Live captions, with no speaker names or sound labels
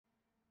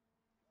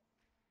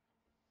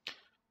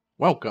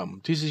Welcome,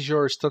 this is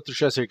your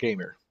Strategizer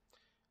Gamer.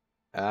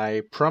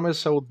 I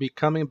promise I will be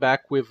coming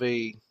back with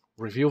a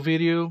review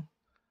video,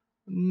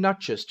 not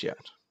just yet.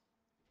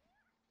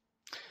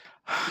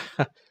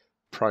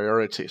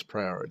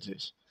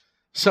 Priorities.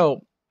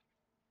 So,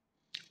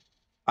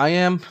 I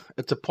am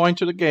at the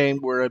point of the game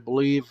where I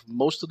believe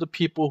most of the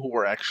people who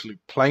are actually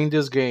playing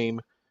this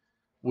game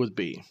would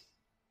be.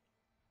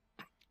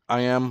 I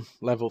am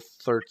level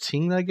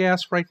 13, I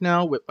guess, right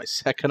now with my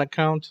second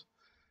account.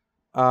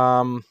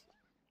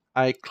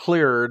 I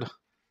cleared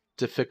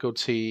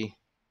difficulty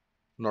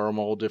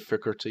normal,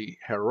 difficulty,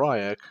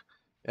 heroic,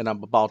 and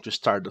I'm about to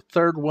start the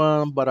third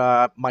one,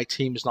 but my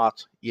team is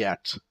not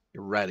yet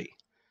ready.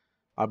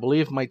 I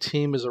believe my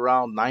team is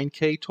around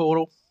 9k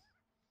total,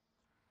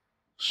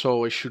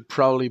 so it should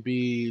probably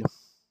be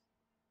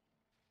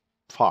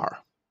far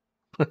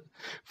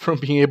from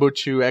being able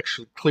to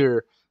actually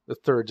clear the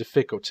third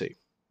difficulty.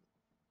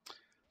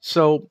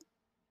 So,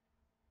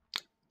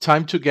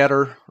 time to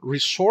gather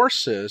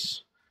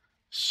resources.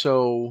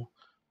 So,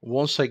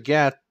 once I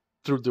get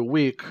through the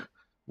week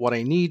what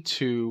I need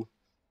to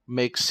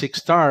make 6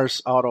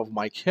 stars out of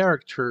my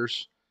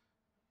characters,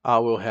 I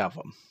will have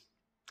them.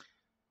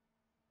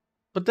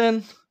 But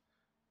then,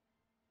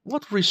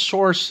 what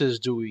resources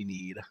do we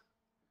need?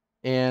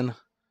 And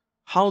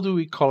how do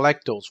we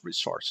collect those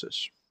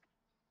resources?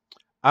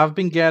 I've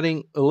been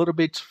getting a little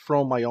bit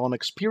from my own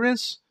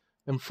experience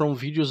and from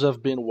videos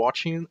I've been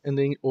watching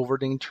over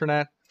the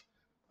internet.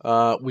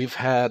 We've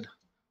had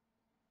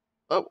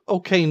an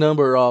okay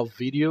number of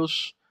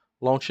videos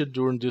launched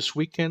during this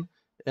weekend,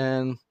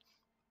 and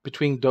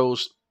between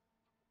those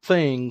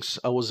things,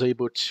 I was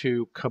able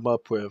to come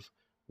up with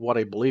what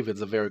I believe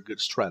is a very good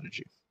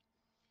strategy.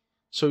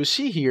 So you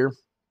see here,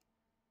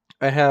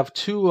 I have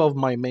two of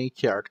my main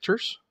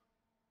characters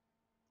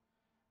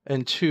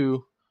and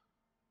two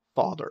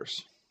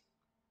fathers,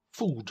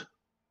 food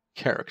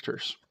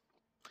characters.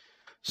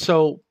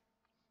 So,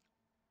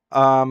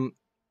 um,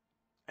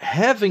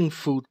 having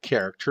food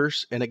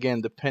characters, and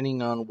again,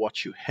 depending on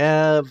what you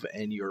have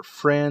and your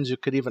friends, you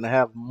could even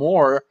have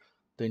more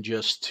than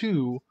just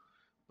two,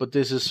 but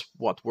this is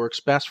what works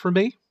best for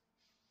me.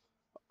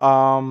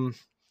 Um,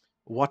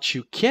 what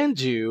you can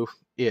do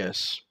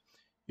is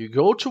you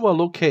go to a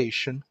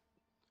location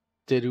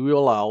that will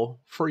allow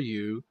for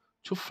you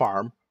to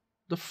farm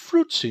the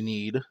fruits you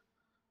need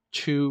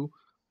to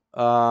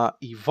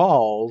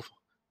evolve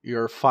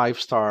your 5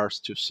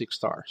 stars to 6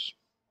 stars.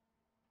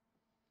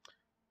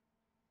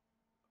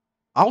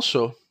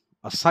 Also,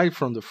 aside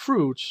from the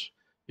fruits,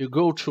 you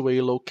go to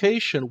a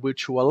location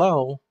which will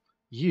allow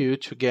you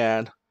to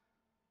get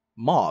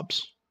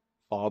mobs,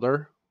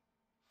 fodder,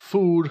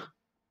 food,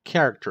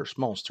 characters,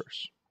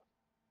 monsters.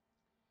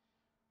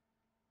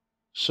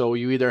 So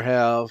you either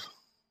have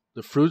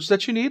the fruits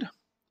that you need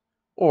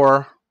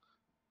or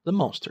the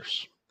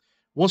monsters.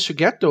 Once you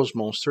get those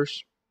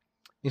monsters,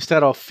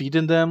 instead of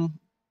feeding them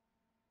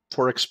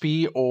for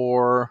XP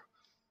or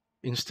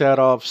instead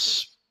of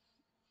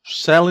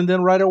selling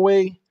them right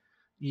away,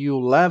 you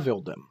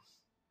level them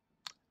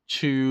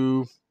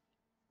to.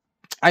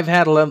 I've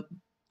had 11,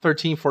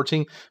 13,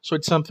 14, so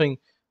it's something.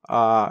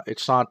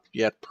 It's not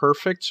yet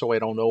perfect, so I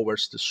don't know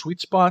where's the sweet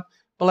spot.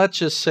 But let's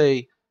just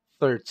say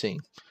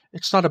 13.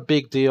 It's not a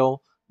big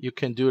deal. You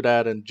can do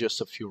that in just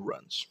a few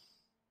runs.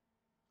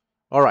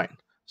 All right.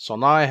 So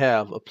now I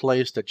have a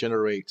place that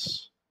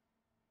generates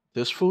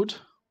this food.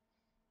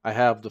 I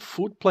have the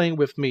food playing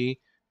with me,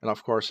 and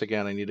of course,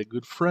 again, I need a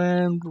good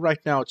friend. Right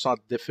now, it's not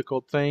a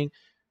difficult thing.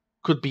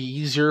 Could be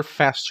easier,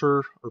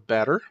 faster, or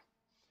better.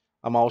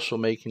 I'm also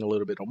making a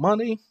little bit of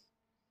money.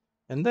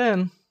 And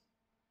then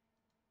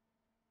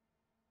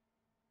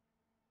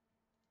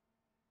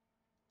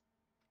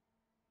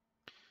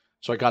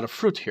so I got a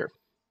fruit here.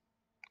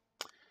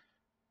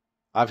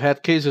 I've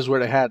had cases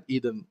where I had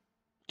either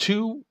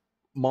two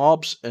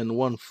mobs and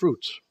one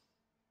fruit.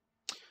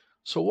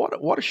 So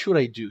what should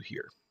I do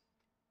here?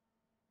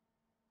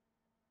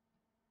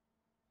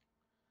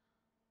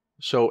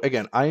 So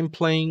again, I am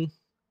playing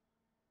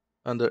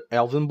under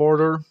Elven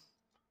Border,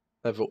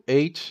 level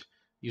 8.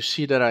 You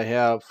see that I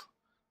have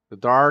the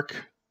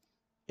dark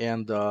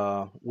and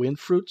the wind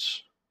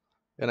fruits,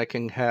 and I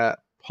can have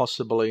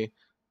possibly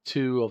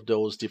two of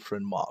those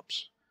different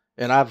mobs.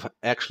 And I've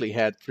actually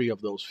had three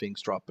of those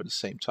things drop at the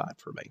same time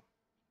for me.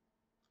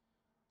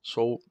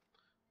 So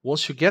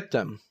once you get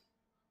them,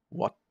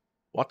 what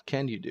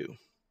can you do?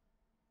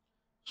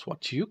 So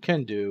what you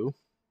can do,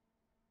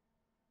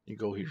 you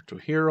go here to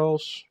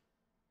heroes,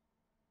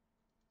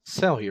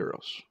 sell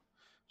heroes.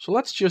 So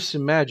let's just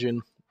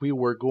imagine we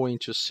were going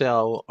to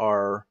sell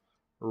our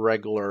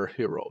regular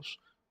heroes.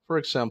 For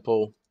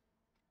example,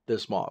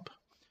 this mob.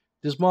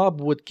 This mob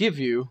would give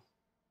you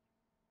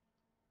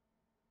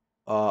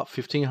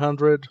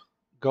 1500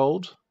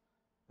 gold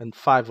and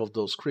 5 of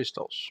those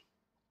crystals.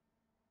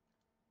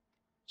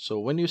 So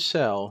when you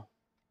sell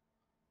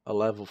a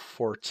level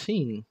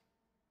 14,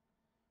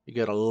 you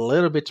get a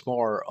little bit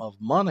more of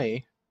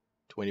money,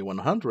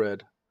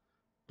 2100,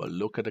 but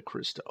look at the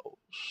crystals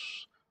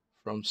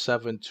from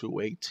 7 to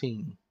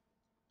 18.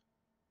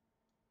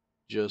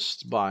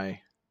 just by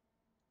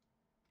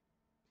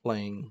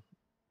playing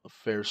a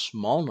fair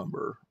small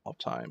number of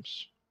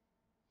times.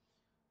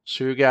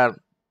 So you got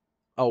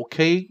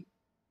okay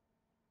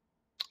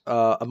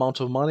amount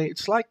of money.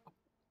 It's like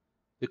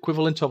the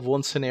equivalent of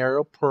one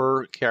scenario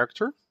per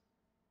character.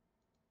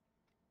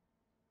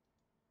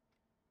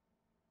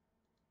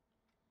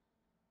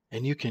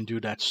 And you can do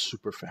that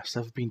super fast.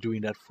 I've been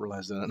doing that for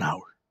less than an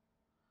hour.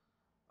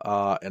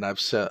 And I've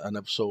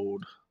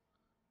sold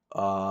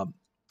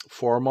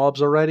 4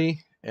 mobs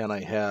already, and I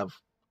have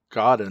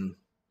gotten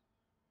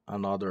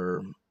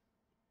another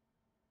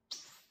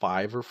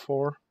 5 or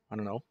 4. I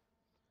don't know.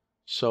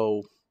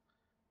 So,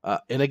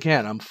 and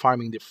again, I'm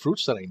farming the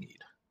fruits that I need.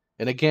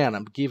 And again,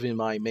 I'm giving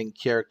my main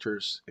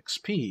characters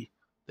XP,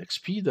 the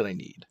XP that I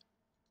need.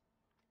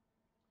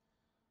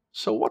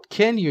 So what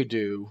can you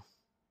do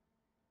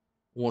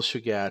once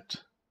you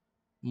get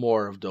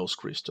more of those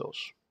crystals?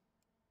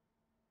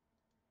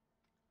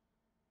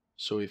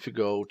 So if you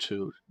go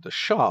to the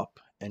shop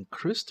and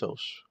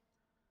crystals,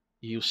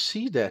 you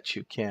see that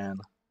you can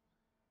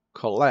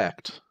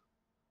collect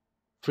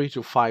 3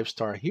 to 5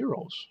 star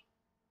heroes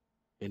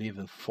and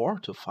even 4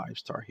 to 5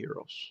 star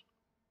heroes,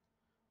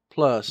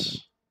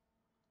 plus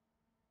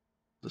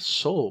the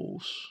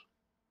souls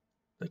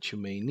that you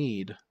may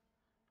need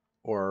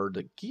or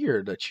the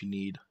gear that you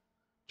need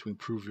to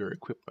improve your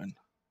equipment.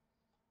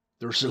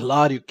 There's a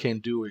lot you can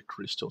do with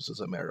crystals, as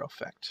a matter of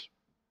fact.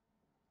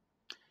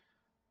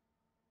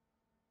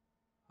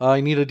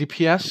 I need a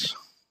DPS.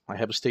 I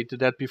have stated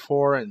that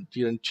before and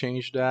didn't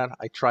change that.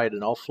 I tried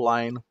an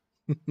offline.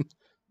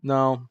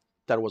 No,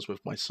 that was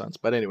with my sons.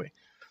 But anyway,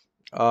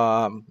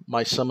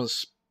 my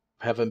summons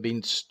haven't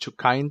been too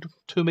kind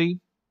to me,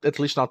 at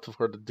least not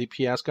for the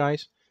DPS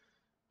guys.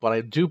 But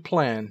I do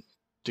plan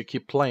to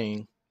keep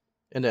playing,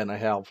 and then I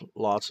have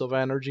lots of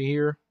energy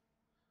here.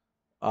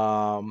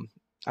 I'm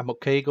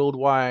okay gold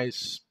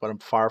wise, but I'm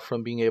far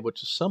from being able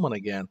to summon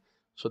again.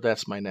 So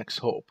that's my next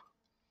hope.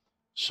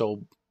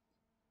 So,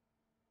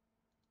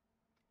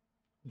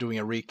 doing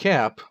a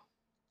recap,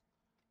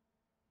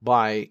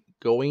 by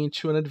going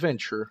into an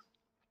adventure,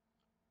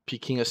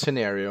 picking a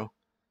scenario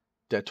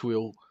that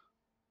will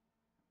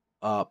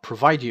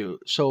provide you.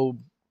 So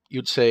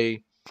you'd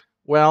say,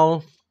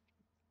 well,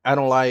 I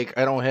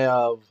don't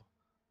have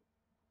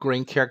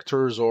green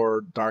characters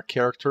or dark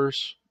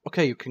characters.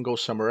 Okay, you can go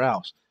somewhere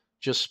else.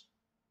 Just,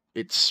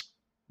 it's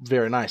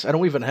very nice. I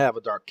don't even have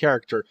a dark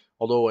character,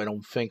 although I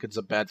don't think it's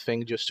a bad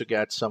thing just to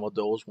get some of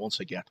those once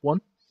I get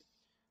one.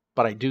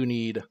 But I do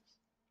need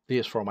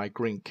this for my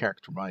green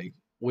character, my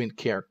wind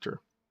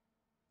character.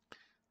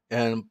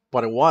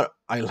 But what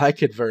I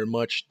like it very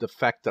much, the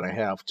fact that I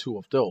have 2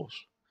 of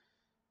those.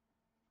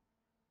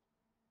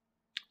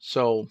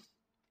 So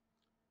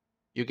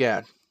you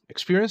get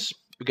experience,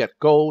 you get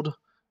gold,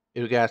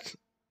 you get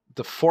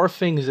the 4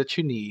 things that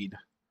you need.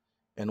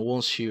 And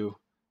once you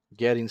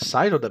get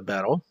inside of the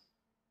battle,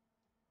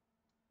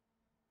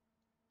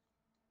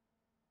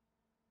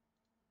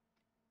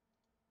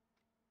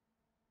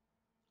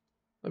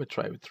 let me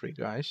try with 3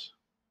 guys.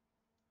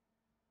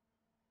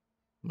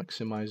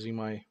 Maximizing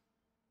my...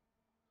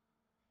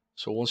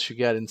 So once you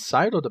get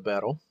inside of the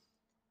battle,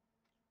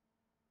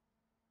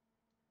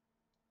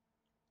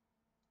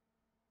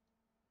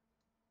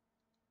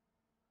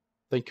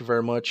 thank you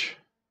very much,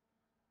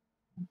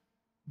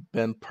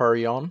 Ben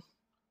Parion,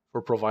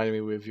 for providing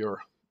me with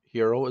your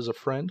hero as a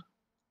friend.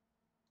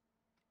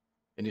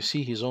 And you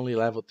see he's only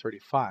level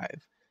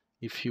 35.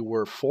 If he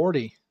were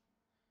 40,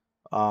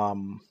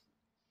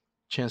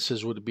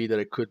 chances would be that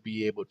I could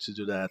be able to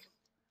do that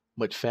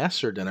much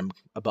faster than I'm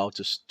about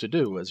to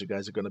do, as you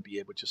guys are going to be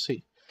able to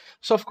see.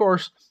 So of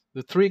course,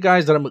 the 3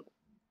 guys that I'm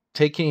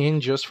taking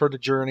in just for the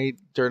journey,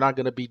 they're not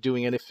going to be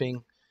doing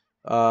anything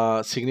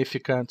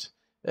significant.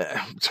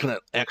 It's going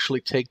to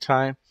actually take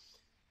time.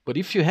 But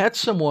if you had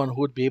someone who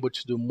would be able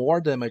to do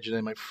more damage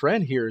than my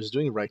friend here is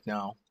doing right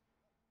now,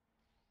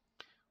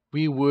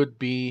 we would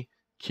be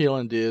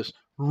killing this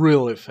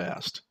really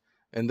fast.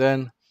 And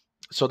then,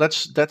 so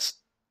that's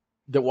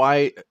the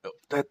why.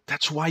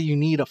 That's why you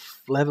need a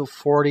level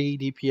 40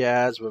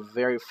 DPS with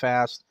very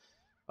fast,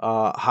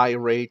 high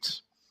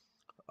rates.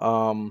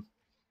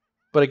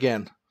 But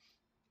again,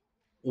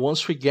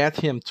 once we get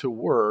him to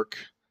work,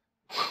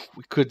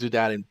 we could do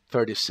that in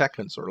 30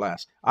 seconds or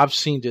less. I've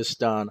seen this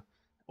done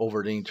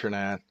over the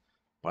internet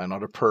by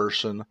another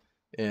person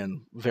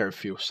in very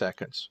few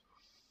seconds.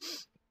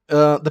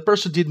 The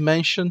person did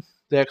mention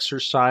the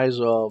exercise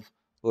of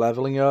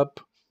leveling up,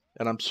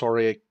 and I'm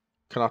sorry I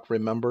cannot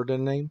remember the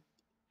name.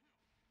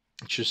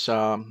 It's just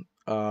a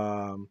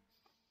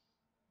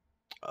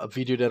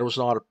video that was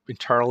not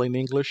entirely in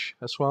English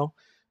as well.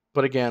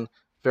 But again,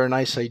 very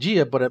nice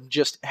idea, but I'm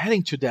just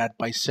adding to that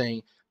by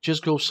saying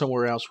just go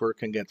somewhere else where you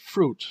can get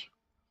fruit.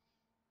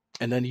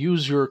 And then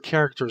use your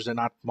characters that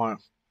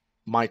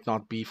might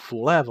not be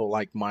full level,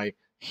 like my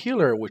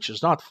healer, which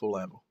is not full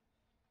level.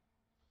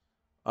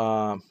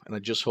 And I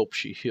just hope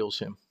she heals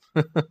him.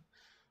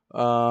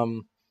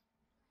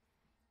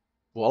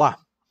 Voila.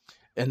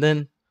 And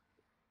then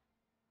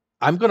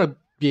I'm going to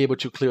be able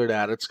to clear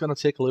that. It's going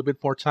to take a little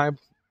bit more time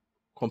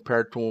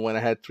compared to when I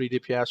had 3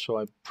 DPS, so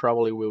I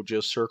probably will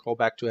just circle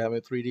back to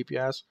having 3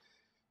 DPS.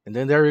 And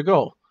then there you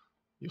go.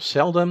 You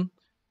sell them,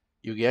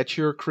 you get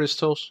your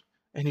crystals,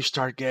 and you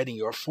start getting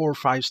your 4 or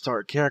 5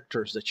 star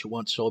characters that you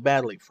want so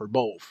badly for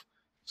both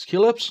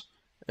skill ups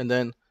and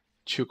then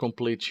to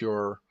complete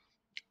your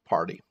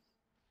party.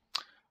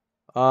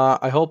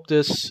 I hope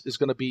this is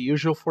going to be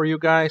useful for you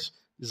guys.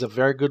 This is a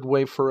very good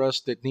way for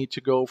us that need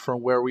to go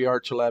from where we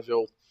are to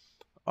level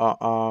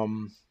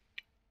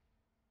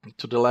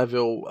to the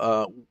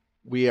level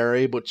we are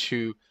able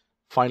to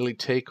finally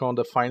take on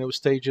the final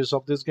stages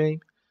of this game.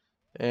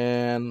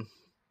 And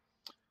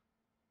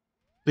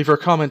leave your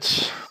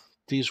comments.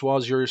 This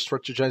was your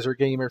Strategizer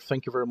Gamer.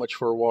 Thank you very much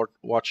for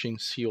watching.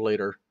 See you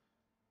later.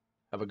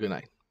 Have a good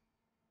night.